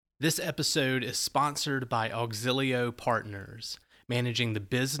This episode is sponsored by Auxilio Partners, managing the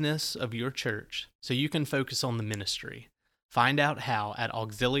business of your church so you can focus on the ministry. Find out how at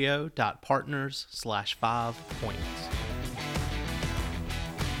auxilio.partners/5points.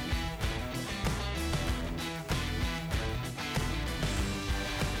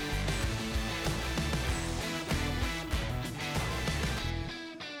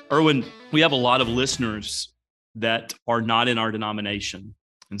 Irwyn, we have a lot of listeners that are not in our denomination.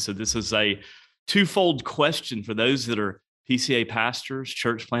 And so this is a twofold question for those that are PCA pastors,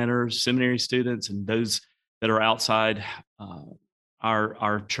 church planters, seminary students, and those that are outside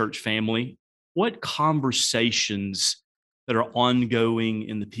our church family. What conversations that are ongoing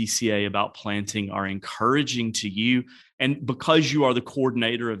in the PCA about planting are encouraging to you? And because you are the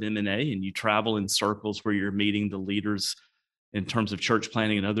coordinator of M&A and you travel in circles where you're meeting the leaders in terms of church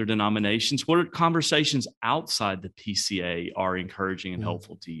planting and other denominations, what are conversations outside the PCA are encouraging and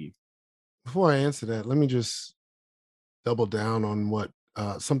helpful to you? Before I answer that, let me just double down on what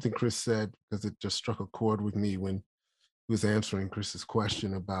something Chris said, because it just struck a chord with me when he was answering Chris's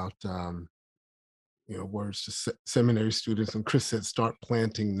question about words to seminary students. And Chris said, "Start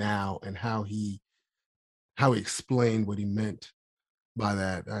planting now," and how he explained what he meant by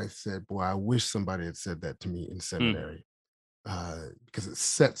that. I said, "Boy, I wish somebody had said that to me in seminary." Because it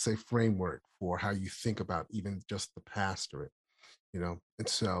sets a framework for how you think about even just the pastorate, And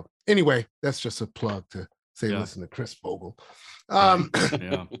so anyway, that's just a plug to say, listen to Chris Vogel.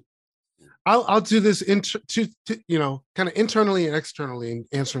 Yeah. I'll do this kind of internally and externally in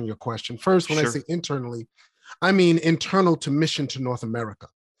answering your question. First, when I say internally, I mean internal to Mission to North America.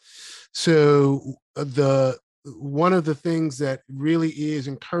 So one of the things that really is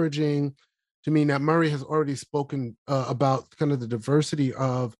encouraging to me, now Murray has already spoken about kind of the diversity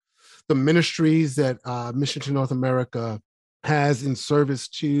of the ministries that Mission to North America has in service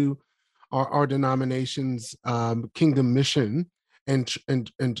to our denomination's kingdom mission and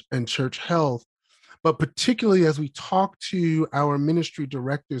church health. But particularly as we talk to our ministry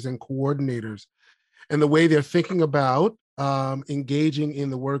directors and coordinators and the way they're thinking about engaging in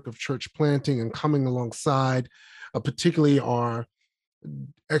the work of church planting and coming alongside, particularly our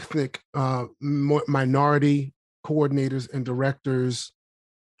ethnic minority coordinators and directors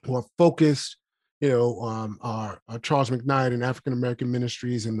who are focused, our Charles McKnight and African American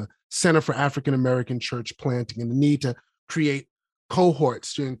Ministries and the Center for African American Church Planting, and the need to create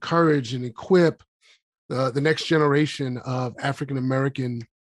cohorts to encourage and equip the next generation of African American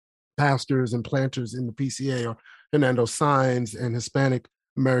pastors and planters in the PCA, or Hernando Signs and Hispanic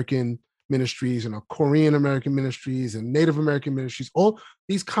American ministries and our Korean American ministries and Native American ministries. All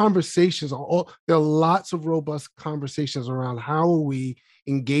these conversations there are lots of robust conversations around how are we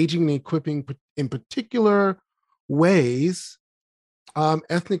engaging and equipping in particular ways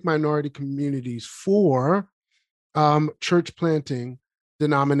ethnic minority communities for church planting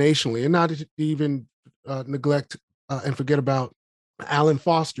denominationally, and not to even neglect and forget about Alan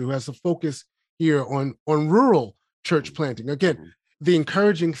Foster, who has a focus here on rural church planting. Again, the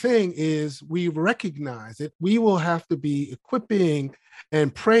encouraging thing is we recognize that we will have to be equipping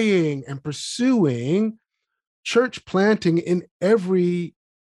and praying and pursuing church planting in every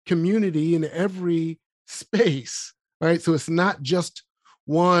community, in every space, right? So it's not just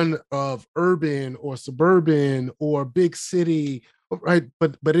one of urban or suburban or big city, right?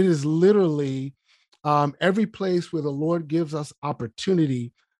 But it is literally every place where the Lord gives us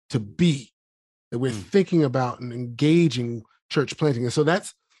opportunity to be, that we're thinking about and engaging church planting. And so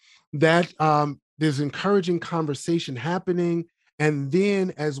there's encouraging conversation happening. And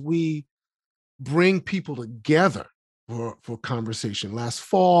then as we bring people together for conversation, last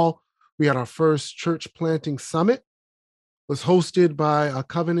fall, we had our first church planting summit. It was hosted by a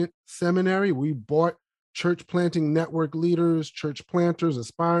Covenant Seminary. We brought church planting network leaders, church planters,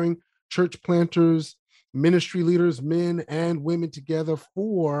 aspiring church planters, ministry leaders, men and women together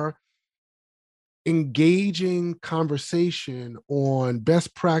for engaging conversation on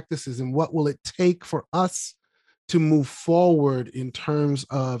best practices and what will it take for us to move forward in terms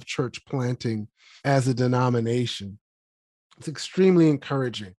of church planting as a denomination. It's extremely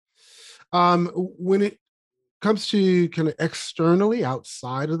encouraging. When it comes to kind of externally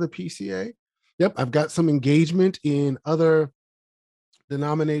outside of the PCA, I've got some engagement in other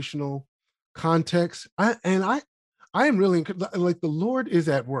denominational contexts. I am really like, the Lord is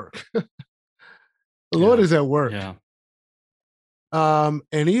at work. The Lord is at work. Yeah.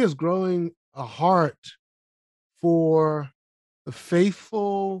 And he is growing a heart for the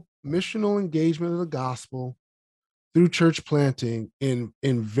faithful missional engagement of the gospel through church planting in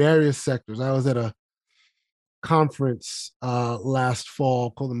various sectors. I was at a conference last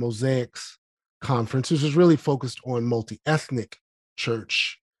fall called the Mosaics Conference, which was really focused on multi-ethnic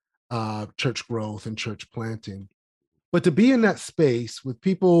church church growth and church planting. But to be in that space with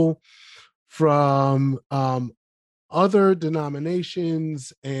people from other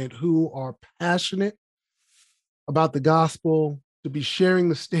denominations and who are passionate about the gospel, to be sharing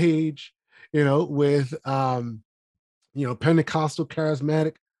the stage, with Pentecostal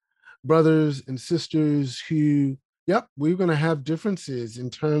charismatic brothers and sisters who, yep, we're going to have differences in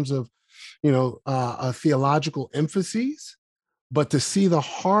terms of, theological emphases, but to see the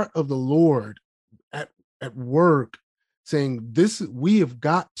heart of the Lord at work, saying this, we have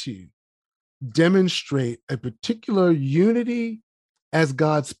got to demonstrate a particular unity as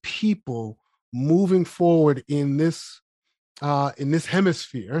God's people moving forward in this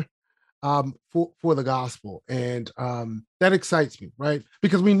hemisphere, for the gospel. And that excites me, right?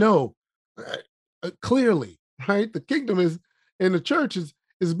 Because we know clearly, right, the kingdom is, and the church is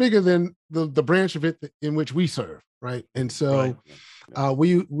bigger than the branch of it in which we serve, right? And so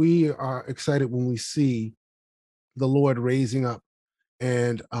we are excited when we see the Lord raising up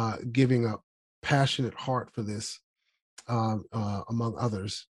and giving a passionate heart for this, among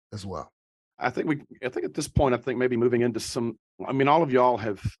others as well. I think at this point, I think maybe moving into all of y'all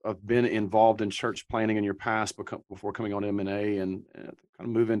have been involved in church planning in your past before coming on M&A, and kind of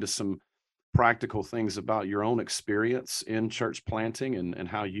move into some practical things about your own experience in church planting and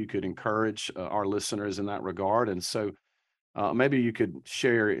how you could encourage our listeners in that regard. And so maybe you could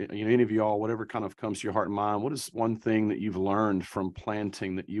share, any of y'all, whatever kind of comes to your heart and mind, what is one thing that you've learned from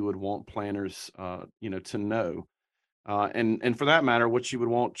planting that you would want planners, to know? And for that matter, what you would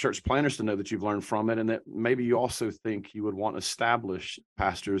want church planners to know that you've learned from it, and that maybe you also think you would want established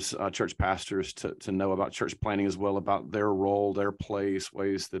pastors, church pastors to know about church planting as well, about their role, their place,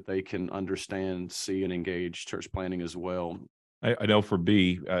 ways that they can understand, see, and engage church planting as well. I know for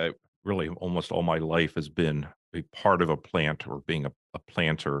me, really almost all my life has been a part of a plant or being a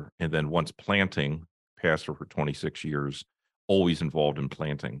planter. And then once planting, pastor for 26 years, always involved in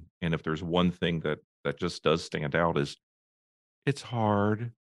planting. And if there's one thing that just does stand out is it's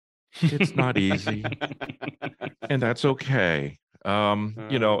hard. It's not easy. And that's okay.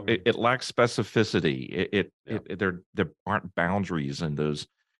 It lacks specificity. There aren't boundaries in those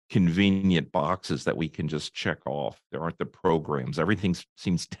convenient boxes that we can just check off. There aren't the programs. Everything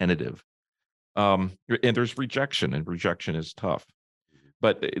seems tentative. And there's rejection, and rejection is tough.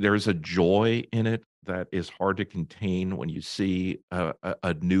 But there's a joy in it that is hard to contain when you see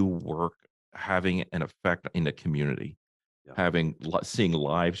a new work having an effect in the community, seeing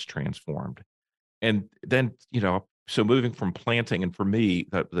lives transformed. And then, so moving from planting, and for me,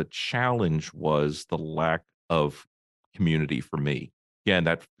 the challenge was the lack of community for me. Again,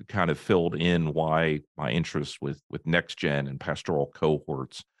 that kind of filled in why my interest with Next Gen and pastoral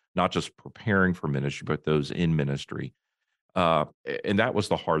cohorts, not just preparing for ministry, but those in ministry. And that was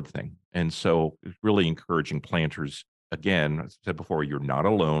the hard thing. And so really encouraging planters, again, as I said before, you're not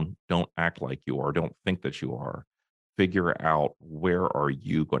alone. Don't act like you are. Don't think that you are. Figure out, where are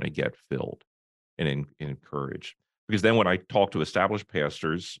you going to get filled and encouraged. Because then when I talk to established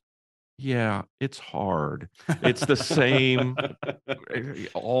pastors, yeah, it's hard. It's the same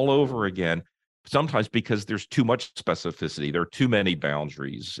all over again. Sometimes because there's too much specificity. There are too many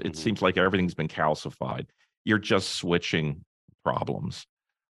boundaries. It seems like everything's been calcified. You're just switching problems,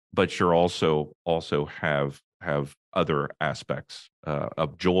 but you're also have other aspects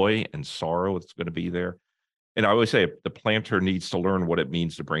of joy and sorrow that's going to be there. And I always say the planter needs to learn what it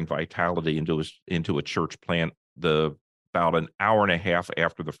means to bring vitality into a church plant. About an hour and a half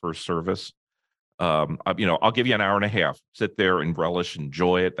after the first service, I'll give you an hour and a half. Sit there and relish,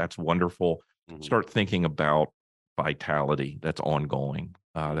 enjoy it. That's wonderful. Start thinking about vitality that's ongoing.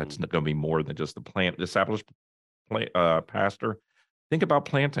 That's going to be more than just the established pastor. Think about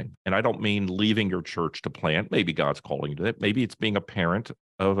planting. And I don't mean leaving your church to plant. Maybe God's calling you to that. Maybe it's being a parent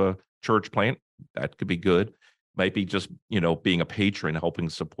of a church plant. That could be good. Maybe just, being a patron, helping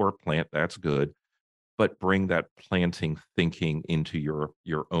support plant. That's good. But bring that planting thinking into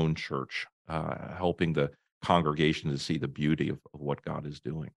your own church, helping the congregation to see the beauty of what God is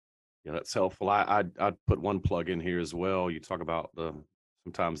doing. Yeah, that's helpful. I'd put one plug in here as well. You talk about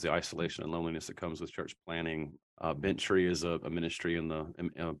sometimes the isolation and loneliness that comes with church planting. Bent Tree is a ministry in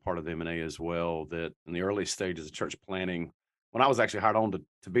the part of the M&A as well, that in the early stages of church planting, when I was actually hired on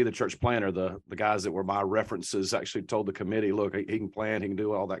to be the church planner, the guys that were my references actually told the committee, look, he can plant, he can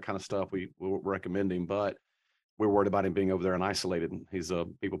do all that kind of stuff. We recommend him, but we're worried about him being over there and isolated. He's a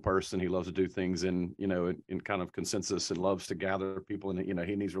people person. He loves to do things in kind of consensus and loves to gather people, and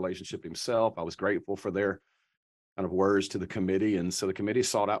he needs relationship himself. I was grateful for their kind of words to the committee. And so the committee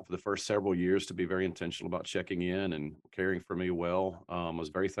sought out for the first several years to be very intentional about checking in and caring for me well. I was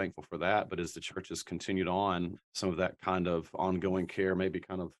very thankful for that. But as the church has continued on, some of that kind of ongoing care, maybe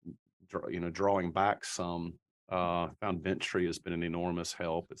kind of, drawing back some, found Bent Tree has been an enormous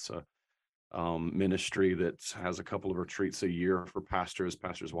help. It's a ministry that has a couple of retreats a year for pastors'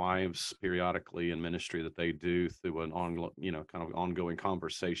 wives periodically in ministry that they do through an kind of ongoing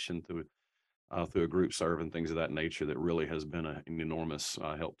conversation through a group serve and things of that nature that really has been an enormous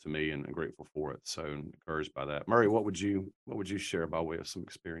help to me, and I'm grateful for it. So encouraged by that. Murray, what would you share by way of some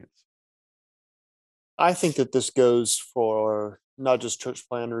experience? I think that this goes for not just church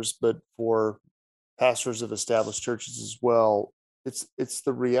planners, but for pastors of established churches as well. It's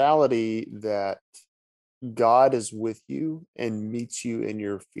the reality that God is with you and meets you in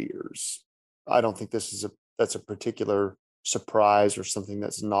your fears. I don't think that's a particular surprise or something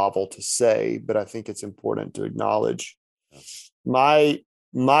that's novel to say, but I think it's important to acknowledge. My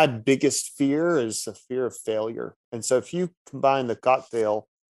biggest fear is the fear of failure. And so if you combine the cocktail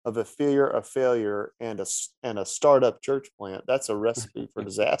of a fear of failure and a startup church plant, that's a recipe for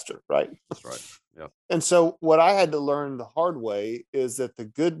disaster, right? That's right. Yeah. And so what I had to learn the hard way is that the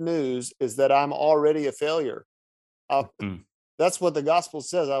good news is that I'm already a failure. That's what the gospel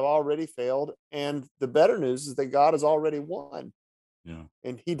says. I've already failed. And the better news is that God has already won. Yeah.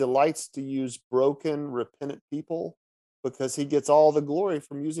 And he delights to use broken, repentant people because he gets all the glory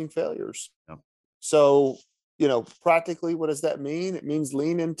from using failures. Yeah. So, practically, what does that mean? It means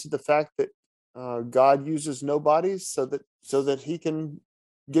lean into the fact that God uses nobodies so that he can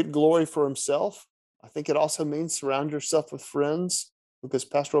get glory for himself. I think it also means surround yourself with friends, because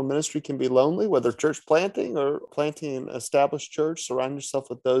pastoral ministry can be lonely, whether church planting or planting an established church. Surround yourself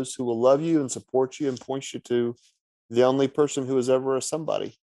with those who will love you and support you and point you to the only person who is ever a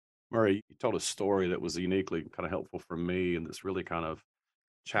somebody. Murray, you told a story that was uniquely kind of helpful for me, and this really kind of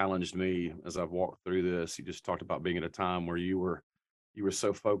challenged me as I've walked through this. You just talked about being at a time where you were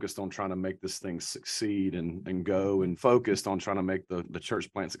so focused on trying to make this thing succeed and go, and focused on trying to make the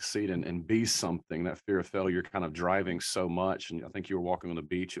church plant succeed and be something. That fear of failure kind of driving so much. And I think you were walking on the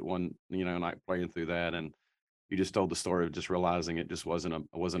beach at one night playing through that, and you just told the story of just realizing it just wasn't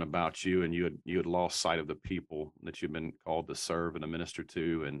about you, and you had lost sight of the people that you've been called to serve and to minister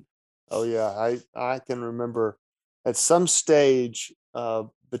to. And oh yeah, I can remember at some stage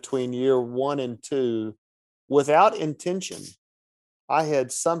between year 1 and 2, without intention, I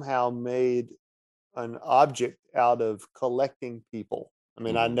had somehow made an object out of collecting people. I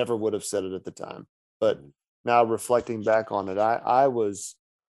mean, I never would have said it at the time, but now reflecting back on it, I was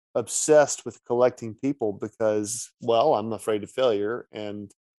obsessed with collecting people because, well, I'm afraid of failure,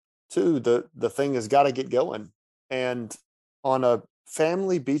 and 2, the thing has got to get going. And on a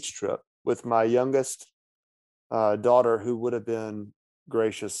family beach trip with my youngest daughter, who would have been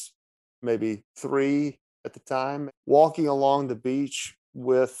gracious, maybe 3 at the time, walking along the beach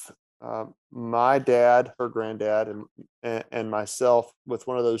with my dad, her granddad, and myself with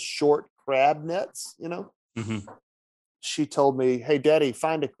one of those short crab nets, She told me, "Hey, Daddy,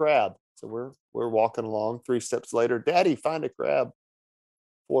 find a crab." So we're walking along. 3 steps later, "Daddy, find a crab."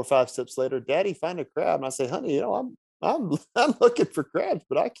 4 or 5 steps later, "Daddy, find a crab." And I say, "Honey, I'm I'm looking for crabs,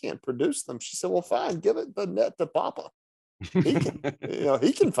 but I can't produce them." She said, "Well, fine, give it the net to Papa. He can,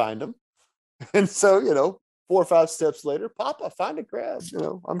 he can find them." And so, 4 or 5 steps later, "Papa, find a crab."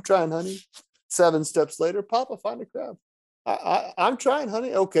 "I'm trying, honey." 7 steps later, "Papa, find a crab." I'm trying,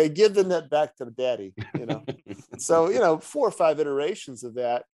 honey." "Okay, give the net back to Daddy." So 4 or 5 iterations of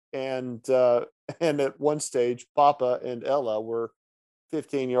that, and at one stage, Papa and Ella were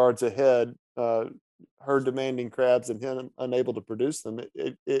 15 yards ahead, her demanding crabs and him unable to produce them.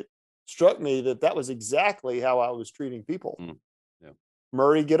 It struck me that was exactly how I was treating people. Yeah.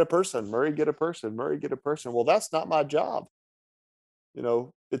 Murray, get a person. Murray, get a person. Murray, get a person. Well, that's not my job.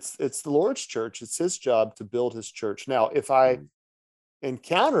 It's the Lord's church. It's his job to build his church. Now, if I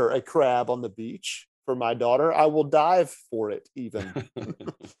encounter a crab on the beach for my daughter, I will dive for it even.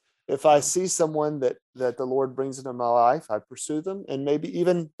 If I see someone that the Lord brings into my life, I pursue them and maybe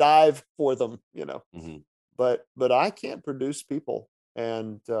even dive for them, But I can't produce people,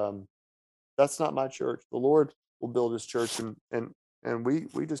 and that's not my church. The Lord will build his church, and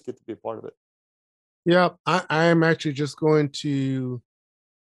we just get to be a part of it. Yeah, I am actually just going to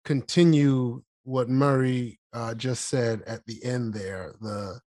continue what Murray just said at the end there.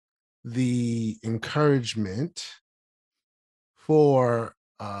 The encouragement for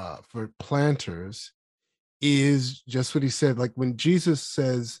planters is just what he said. Like when Jesus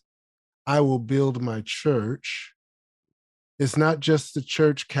says, "I will build my church," It's not just the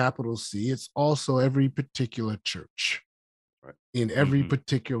church, capital C. It's also every particular church in every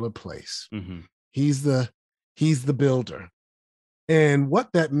particular place. He's the builder. And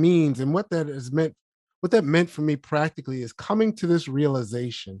what that means and what that meant for me practically is coming to this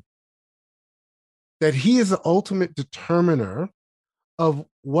realization that he is the ultimate determiner of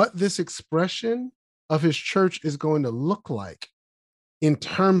what this expression of his church is going to look like in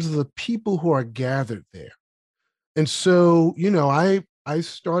terms of the people who are gathered there. And so, I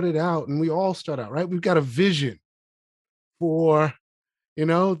started out, and we all start out, right? We've got a vision for,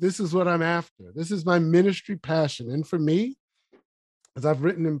 this is what I'm after. This is my ministry passion. And for me, as I've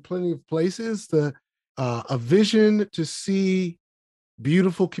written in plenty of places, a vision to see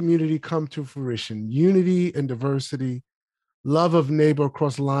beautiful community come to fruition, unity and diversity, love of neighbor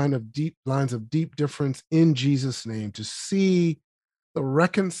across lines of deep difference in Jesus' name, to see the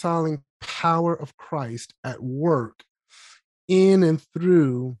reconciling power of Christ at work in and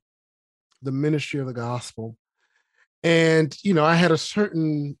through the ministry of the gospel. And, I had a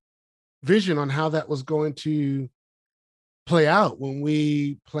certain vision on how that was going to play out when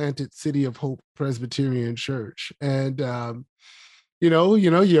we planted City of Hope Presbyterian Church. And,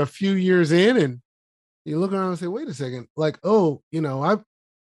 you're a few years in and you look around and say, wait a second, like, I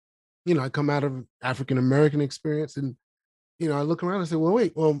come out of African-American experience, and, I look around and say,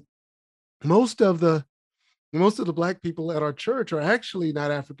 well, most of the Black people at our church are actually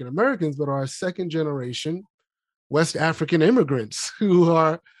not African-Americans, but are second generation West African immigrants who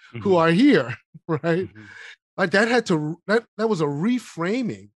are here, right? Like that was a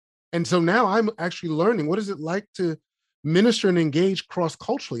reframing. And so now I'm actually learning, what is it like to minister and engage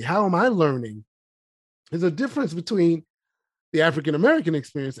cross-culturally? How am I learning? There's a difference between the African-American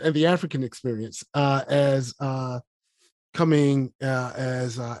experience and the African experience as coming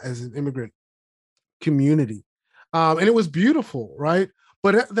as an immigrant community. And it was beautiful, right?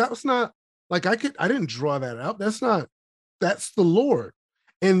 But that was not like I didn't draw that out. That's the Lord.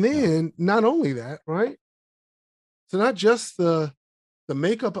 And then not only that, right? So not just the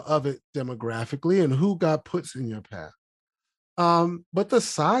makeup of it demographically and who God puts in your path, but the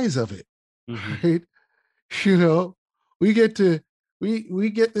size of it, right? We get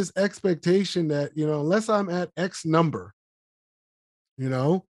this expectation that, unless I'm at X number,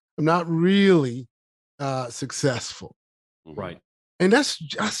 I'm not really successful. Right. And that's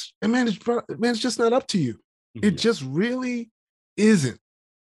just, it's just not up to you. It just really isn't,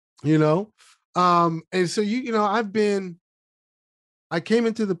 and so, I came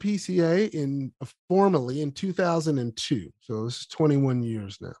into the PCA formally in 2002. So this is 21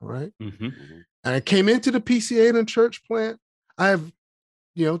 years now, right? And I came into the PCA in a church plant. I have,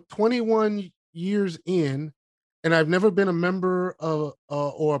 21 years in, and I've never been a member of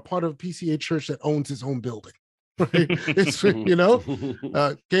or a part of a PCA church that owns its own building. Right? It's,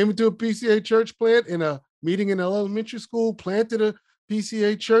 came into a PCA church plant in a meeting in an elementary school, planted a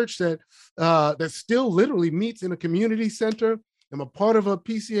PCA church that still literally meets in a community center. I'm a part of a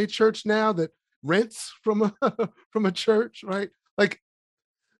PCA church now that rents from a church, right? Like,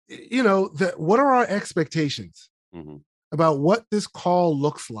 what are our expectations about what this call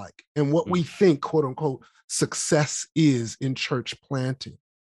looks like and what we think, quote unquote, success is in church planting?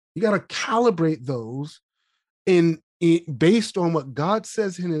 You got to calibrate those based on what God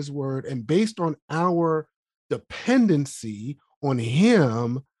says in his word and based on our dependency on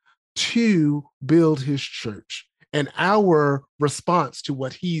him to build his church and our response to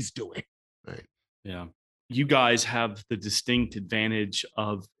what he's doing. Right. Yeah. You guys have the distinct advantage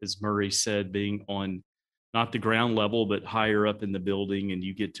of, as Murray said, being on not the ground level, but higher up in the building. And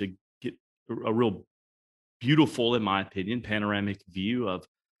you get to get a real beautiful, in my opinion, panoramic view of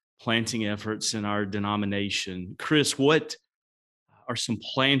planting efforts in our denomination. Chris, what are some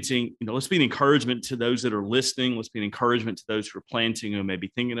planting, let's be an encouragement to those that are listening. Let's be an encouragement to those who are planting, who may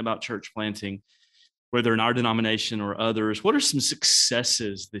be thinking about church planting, whether in our denomination or others. What are some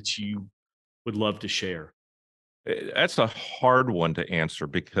successes that you would love to share? That's a hard one to answer,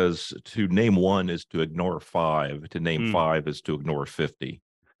 because to name one is to ignore five. To name five is to ignore 50.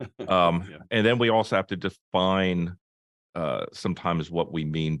 And then we also have to define sometimes what we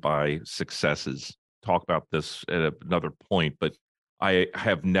mean by successes. Talk about this at another point, but I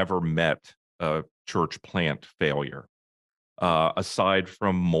have never met a church plant failure. Aside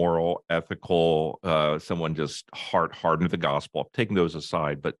from moral, ethical, someone just hardened the gospel, taking those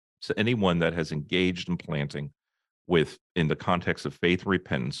aside, but anyone that has engaged in planting in the context of faith and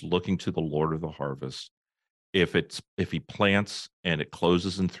repentance, looking to the Lord of the harvest, if he plants and it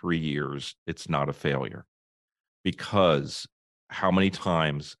closes in 3 years, it's not a failure. Because how many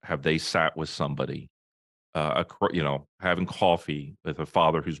times have they sat with somebody having coffee with a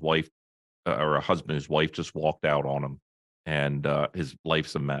father whose wife or a husband whose wife just walked out on him, and his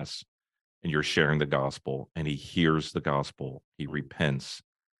life's a mess, and you're sharing the gospel, and he hears the gospel, he repents,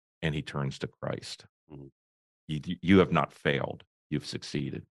 and he turns to Christ. Mhm. You have not failed, you've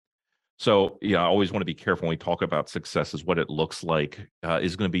succeeded. So, I always want to be careful when we talk about successes. What it looks like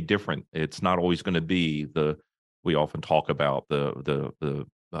is going to be different. It's not always going to be we often talk about the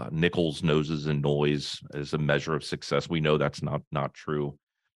nickels, noses, and noise as a measure of success. We know that's not true.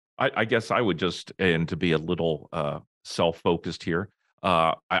 I guess I would just, and to be a little self-focused here,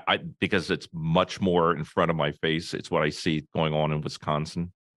 because it's much more in front of my face. It's what I see going on in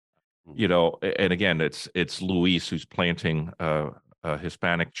Wisconsin. And again, it's Luis who's planting a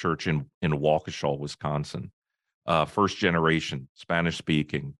Hispanic church in Waukesha, Wisconsin, first generation Spanish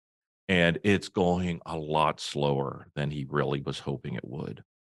speaking, and it's going a lot slower than he really was hoping it would.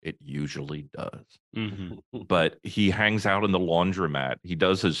 It usually does. Mm-hmm. But he hangs out in the laundromat. He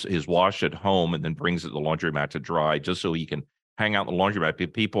does his wash at home and then brings it to the laundromat to dry, just so he can hang out in the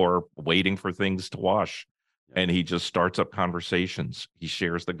laundromat. People are waiting for things to wash, and he just starts up conversations. He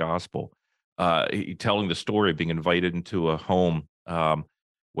shares the gospel. He telling the story of being invited into a home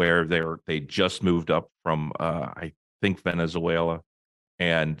where they just moved up from I think Venezuela,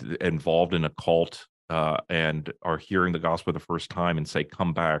 and involved in a cult, and are hearing the gospel the first time and say,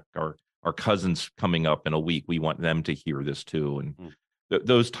 "Come back." Our cousins coming up in a week, we want them to hear this too, and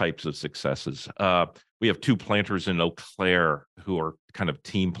those types of successes. We have two planters in Eau Claire who are kind of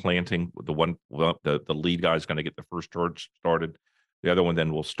team planting. The lead guy is going to get the first charge started. The other one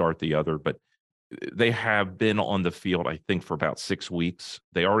then will start the other. But they have been on the field, I think, for about 6 weeks.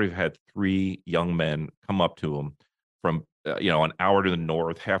 They already had 3 young men come up to them from an hour to the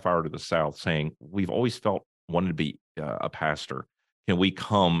north, half hour to the south, saying, "We've always wanted to be a pastor. Can we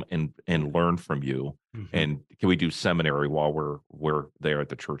come and learn from you? Mm-hmm. And can we do seminary while we're there at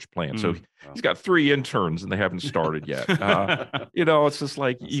the church plant?" So Wow. he's got 3 interns and they haven't started yet. It's just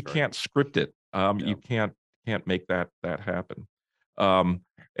like That's you great. can't script it. You can't make that happen.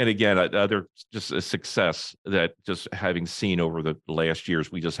 And again, other just a success that just having seen over the last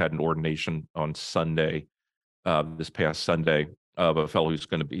years, we just had an ordination on Sunday, this past Sunday, of a fellow he's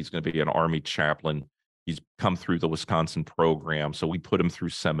going to be an Army chaplain. He's come through the Wisconsin program, so we put him through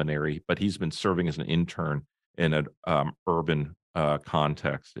seminary, but he's been serving as an intern in an urban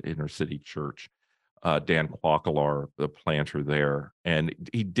context, inner city church. Dan Quacklar, the planter there, and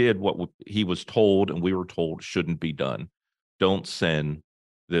he did what he was told, and we were told shouldn't be done. Don't send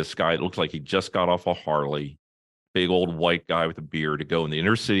this guy. It looks like he just got off a Harley, big old white guy with a beard, to go in the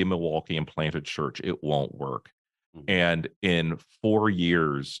inner city of Milwaukee and plant a church. It won't work. And in 4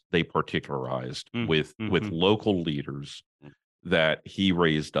 years, they particularized with local leaders that he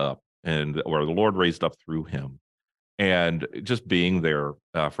raised up, or the Lord raised up through him. And just being there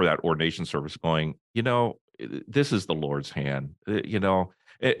for that ordination service, going, this is the Lord's hand,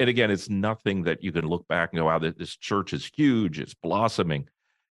 And again, it's nothing that you can look back and go, "Wow, this church is huge, it's blossoming."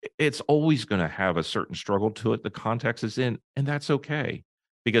 It's always going to have a certain struggle to it. The context is in, and that's okay,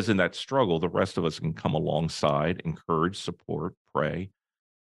 because in that struggle, the rest of us can come alongside, encourage, support, pray,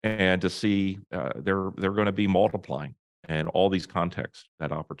 and to see they're going to be multiplying. And all these contexts,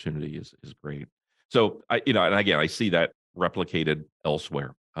 that opportunity is great. So and again, I see that replicated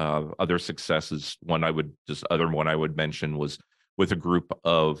elsewhere. Other successes, one I would mention was with a group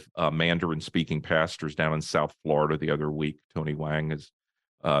of Mandarin speaking pastors down in South Florida the other week. Tony Wang is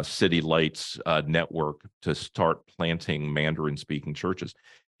City Lights network to start planting Mandarin speaking churches.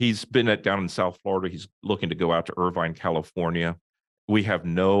 He's been down in South Florida. He's looking to go out to Irvine, California. We have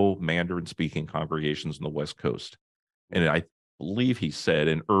no Mandarin speaking congregations on the West Coast. And I believe he said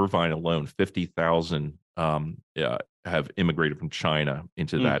in Irvine alone, 50,000 have immigrated from China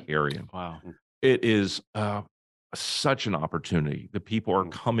into that area. Wow. It is such an opportunity. The people are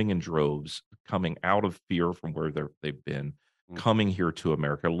coming in droves, coming out of fear from where they've been, coming here to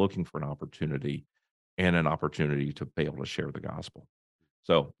America, looking for an opportunity to be able to share the gospel.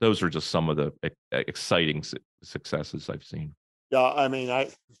 So those are just some of the exciting successes I've seen. Yeah, I mean,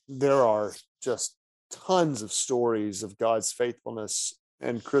 there are just tons of stories of God's faithfulness,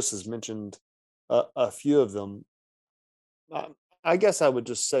 and Chris has mentioned a few of them. I guess I would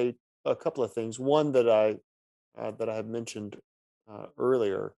just say a couple of things. One that I had mentioned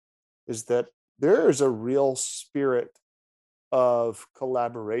earlier is that there is a real spirit of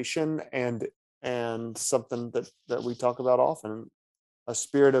collaboration and something that we talk about often, a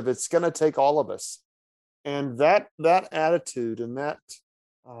spirit of it's going to take all of us, and that attitude and that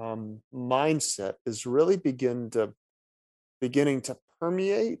mindset is really beginning to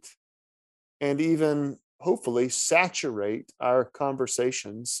permeate and even hopefully saturate our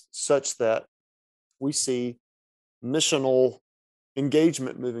conversations such that we see missional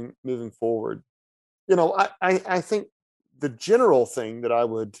engagement moving forward. I think the general thing that I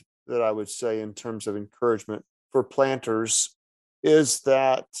would say in terms of encouragement for planters is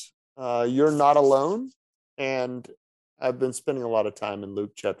that you're not alone. And I've been spending a lot of time in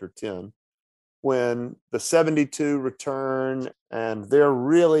Luke chapter 10 when the 72 return and they're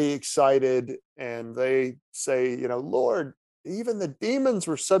really excited and they say, Lord, even the demons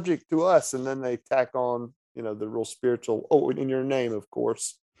were subject to us. And then they tack on, the real spiritual, in your name, of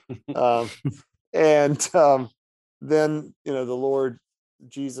course. And then, the Lord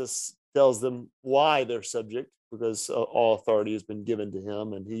Jesus tells them why they're subject, because all authority has been given to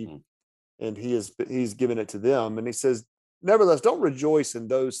him, and he's given it to them. And he says, nevertheless, don't rejoice in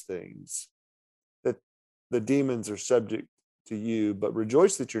those things that the demons are subject to you, but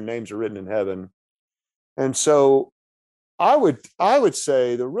rejoice that your names are written in heaven. And so I would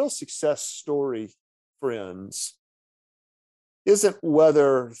say the real success story, friends, isn't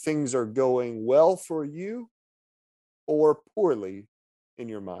whether things are going well for you or poorly in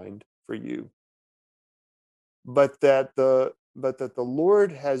your mind for you, but that the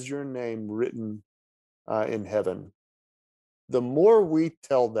Lord has your name written in heaven. The more we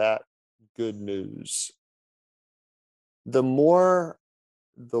tell that good news, the more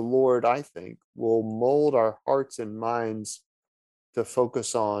the Lord, I think, will mold our hearts and minds to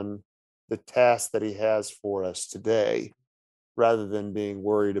focus on the task that he has for us today, rather than being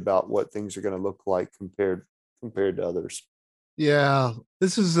worried about what things are going to look like compared to others. Yeah,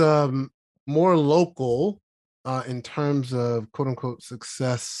 this is more local in terms of quote unquote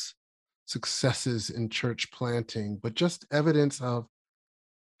successes in church planting, but just evidence of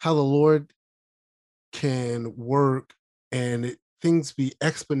how the Lord can work and things be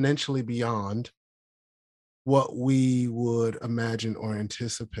exponentially beyond what we would imagine or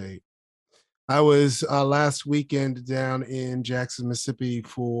anticipate. I was last weekend down in Jackson, Mississippi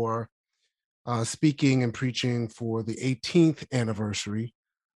for speaking and preaching for the 18th anniversary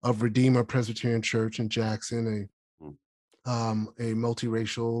of Redeemer Presbyterian Church in Jackson, a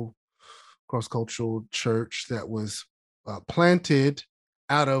multiracial, cross-cultural church that was planted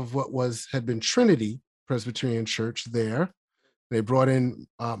out of what had been Trinity Presbyterian Church there. They brought in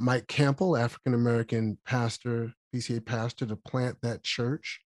Mike Campbell, African-American pastor, PCA pastor, to plant that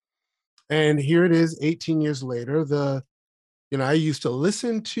church. And here it is 18 years later. I used to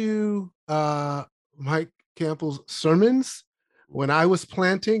listen to Mike Campbell's sermons when I was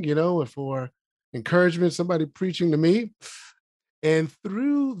planting, for encouragement, somebody preaching to me. And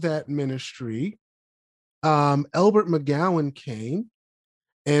through that ministry, Elbert McGowan came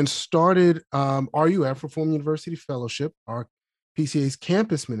and started RUF, Reform University Fellowship, our PCA's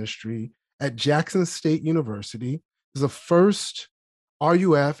campus ministry at Jackson State University. It was the first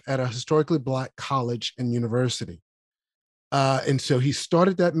RUF at a historically Black college and university. And so he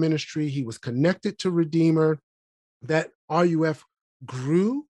started that ministry. He was connected to Redeemer. That RUF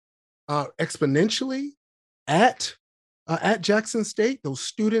grew exponentially at Jackson State. Those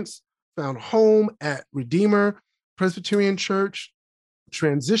students found home at Redeemer Presbyterian Church,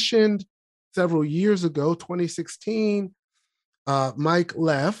 transitioned several years ago, 2016. Mike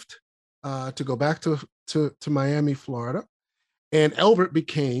left to go back to Miami, Florida, and Elbert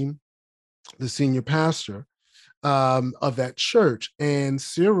became the senior pastor of that church. And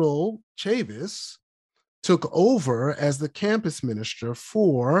Cyril Chavis took over as the campus minister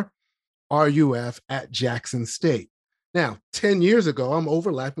for RUF at Jackson State. Now, 10 years ago, I'm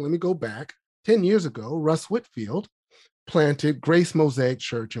overlapping. Let me go back. 10 years ago, Russ Whitfield planted Grace Mosaic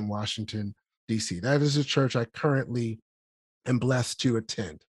Church in Washington, D.C. That is a church I currently am blessed to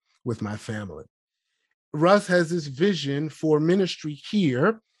attend with my family. Russ has this vision for ministry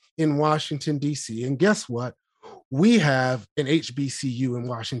here in Washington, D.C. And guess what? We have an HBCU in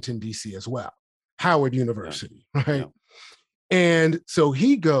Washington, D.C. as well, Howard University, right? Yeah. And so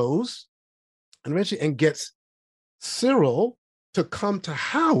he goes and eventually gets Cyril to come to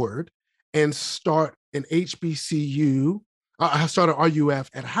Howard and start an HBCU, start an RUF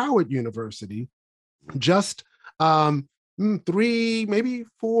at Howard University just 3, maybe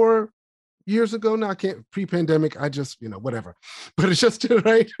 4 years ago. Now I can't, pre-pandemic, I just, whatever. But it's just,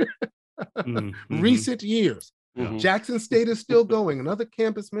 right? Recent years. Mm-hmm. Jackson State is still going. Another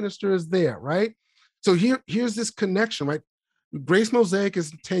campus minister is there, right? So here's this connection, right? Grace Mosaic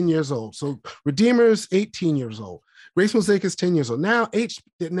is 10 years old. So Redeemer is 18 years old. Grace Mosaic is 10 years old. Now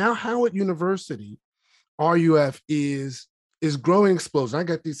Howard University, RUF is growing explosion. I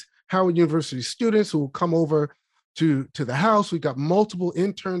got these Howard University students who will come over to the house. We got multiple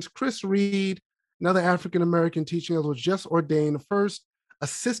interns. Chris Reed another African-American teaching elder, was just ordained the first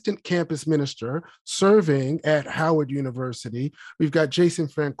assistant campus minister serving at Howard University. We've got Jason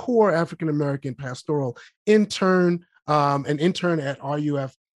Francoeur, African-American pastoral intern, an intern at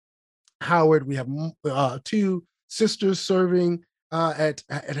RUF Howard. We have 2 sisters serving at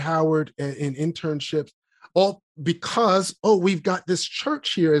Howard in internships, all because, we've got this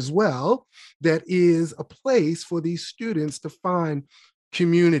church here as well that is a place for these students to find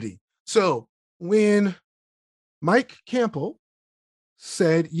community. So when Mike Campbell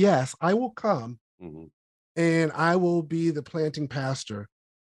said, yes, I will come and I will be the planting pastor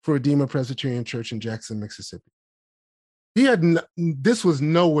for Redeemer Presbyterian Church in Jackson, Mississippi, this was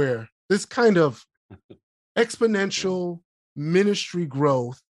nowhere. This kind of exponential ministry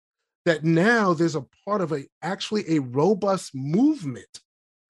growth that now there's a part of actually a robust movement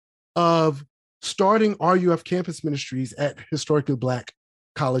of starting RUF campus ministries at historically Black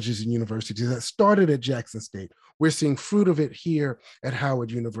colleges and universities that started at Jackson State. We're seeing fruit of it here at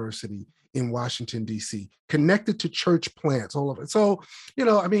Howard University in Washington, D.C., connected to church plants, all of it. So,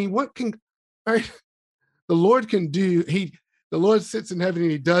 what can the Lord can do? The Lord sits in heaven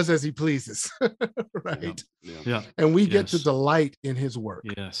and he does as he pleases, right? Yeah. And we get to delight in his work.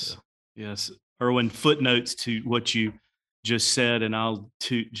 Yes. Yes. Irwyn, footnotes to what you just said, and I'll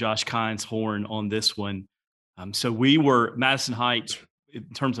toot Josh Kine's horn on this one. So we were, Madison Heights, in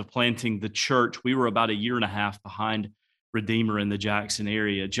terms of planting the church, we were about a year and a half behind Redeemer in the Jackson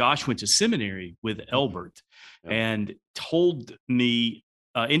area. Josh went to seminary with Elbert and told me,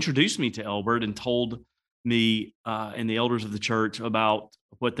 introduced me to Elbert and told me and the elders of the church about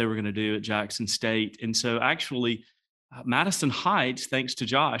what they were going to do at Jackson State. And so actually, Madison Heights, thanks to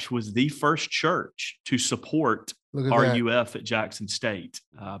Josh, was the first church to support RUF at Jackson State.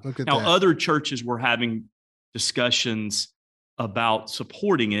 Other churches were having discussions about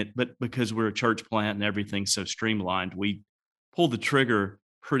supporting it, but because we're a church plant and everything's so streamlined, we pulled the trigger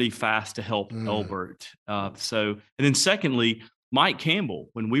pretty fast to help Elbert. And then secondly, Mike Campbell,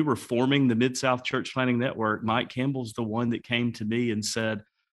 when we were forming the Mid-South Church Planting Network, Mike Campbell's the one that came to me and said,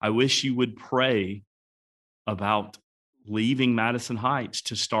 I wish you would pray about leaving Madison Heights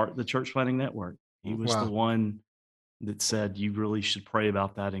to start the Church Planting Network. He was the one that said, you really should pray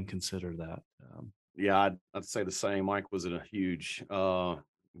about that and consider that. I'd say the same. Mike was a huge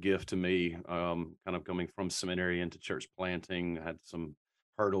gift to me, kind of coming from seminary into church planting. I had some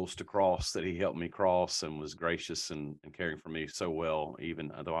hurdles to cross that he helped me cross and was gracious and caring for me so well,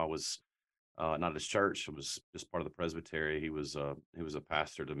 even though I was not at his church. I was just part of the presbytery. He was a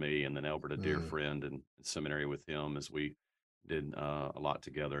pastor to me, and then Albert, a dear friend, and seminary with him as we did a lot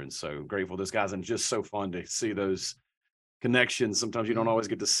together. And so grateful this guy's, and just so fun to see those connections. Sometimes you don't always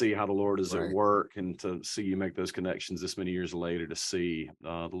get to see how the Lord is at work, and to see you make those connections this many years later, to see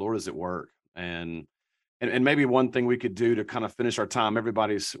the Lord is at work. And maybe one thing we could do to kind of finish our time,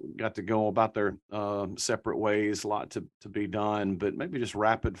 everybody's got to go about their separate ways, a lot to be done, but maybe just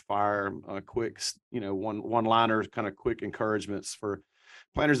rapid fire, quick, one-liner kind of quick encouragements for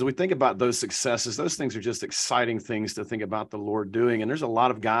planners. As we think about those successes, those things are just exciting things to think about the Lord doing. And there's a lot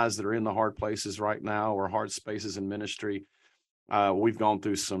of guys that are in the hard places right now, or hard spaces in ministry. We've gone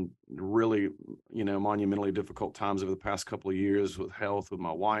through some really, monumentally difficult times over the past couple of years with health, with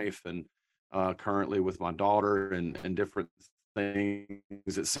my wife, and currently with my daughter, and different things.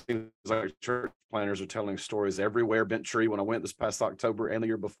 It seems like church planners are telling stories everywhere. Bent Tree, when I went this past October and the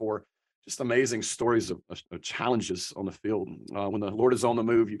year before, just amazing stories of challenges on the field. When the Lord is on the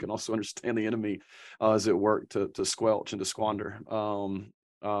move, you can also understand the enemy is at work to squelch and to squander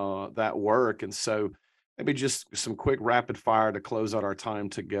that work. And so maybe just some quick rapid fire to close out our time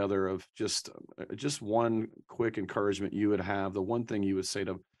together of just one quick encouragement you would have, the one thing you would say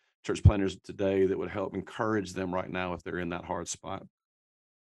to church planners today that would help encourage them right now if they're in that hard spot.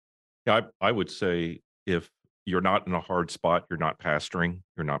 Yeah, I would say, if you're not in a hard spot, you're not pastoring,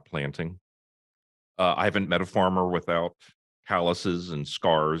 you're not planting. I haven't met a farmer without calluses and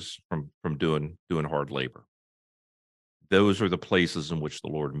scars from doing hard labor. Those are the places in which the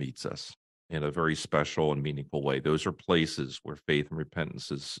Lord meets us in a very special and meaningful way. Those are places where faith and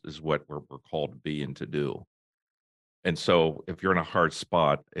repentance is what we're called to be and to do. And so if you're in a hard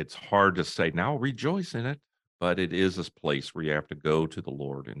spot, it's hard to say, now rejoice in it, but it is this place where you have to go to the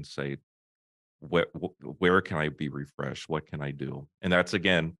Lord and say, where can I be refreshed? What can I do? And that's,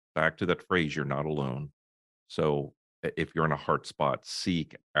 again, back to that phrase, you're not alone. So if you're in a hard spot,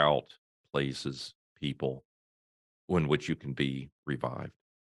 seek out places, people in which you can be revived.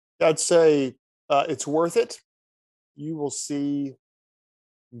 I'd say it's worth it. You will see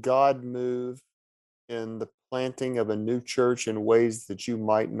God move in the planting of a new church in ways that you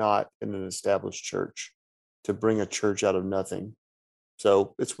might not in an established church, to bring a church out of nothing.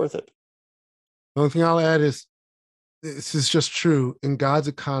 So it's worth it. The only thing I'll add is this is just true. In God's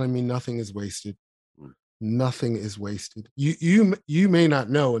economy, nothing is wasted. Nothing is wasted. You may not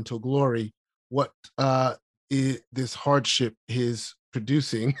know until glory what this hardship is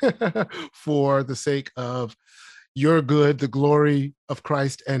producing for the sake of your good, the glory of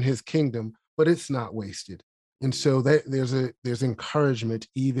Christ and his kingdom, but it's not wasted. And so there's encouragement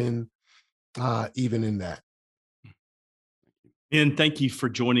even in that. And thank you for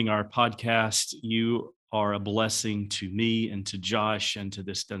joining our podcast. You are a blessing to me and to Josh and to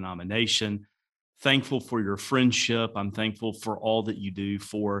this denomination. Thankful for your friendship. I'm thankful for all that you do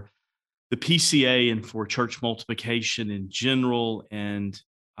for the PCA and for church multiplication in general. And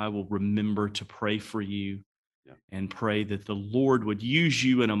I will remember to pray for you and pray that the Lord would use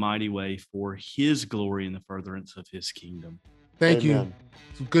you in a mighty way for his glory and the furtherance of his kingdom. Thank Amen. you.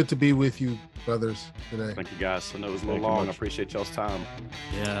 It's good to be with you, brothers, today. Thank you, guys. I know it was a little long. I appreciate y'all's time.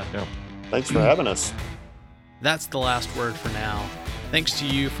 Yeah. Thanks for having us. That's the last word for now. Thanks to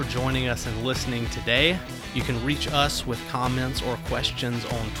you for joining us and listening today. You can reach us with comments or questions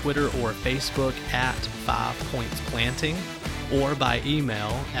on Twitter or Facebook at 5 Points Planting, or by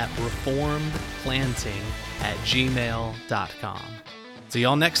email at reformedplanting@gmail.com. See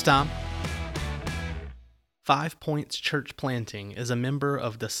y'all next time. 5 Points Church Planting is a member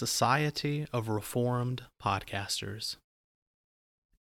of the Society of Reformed Podcasters.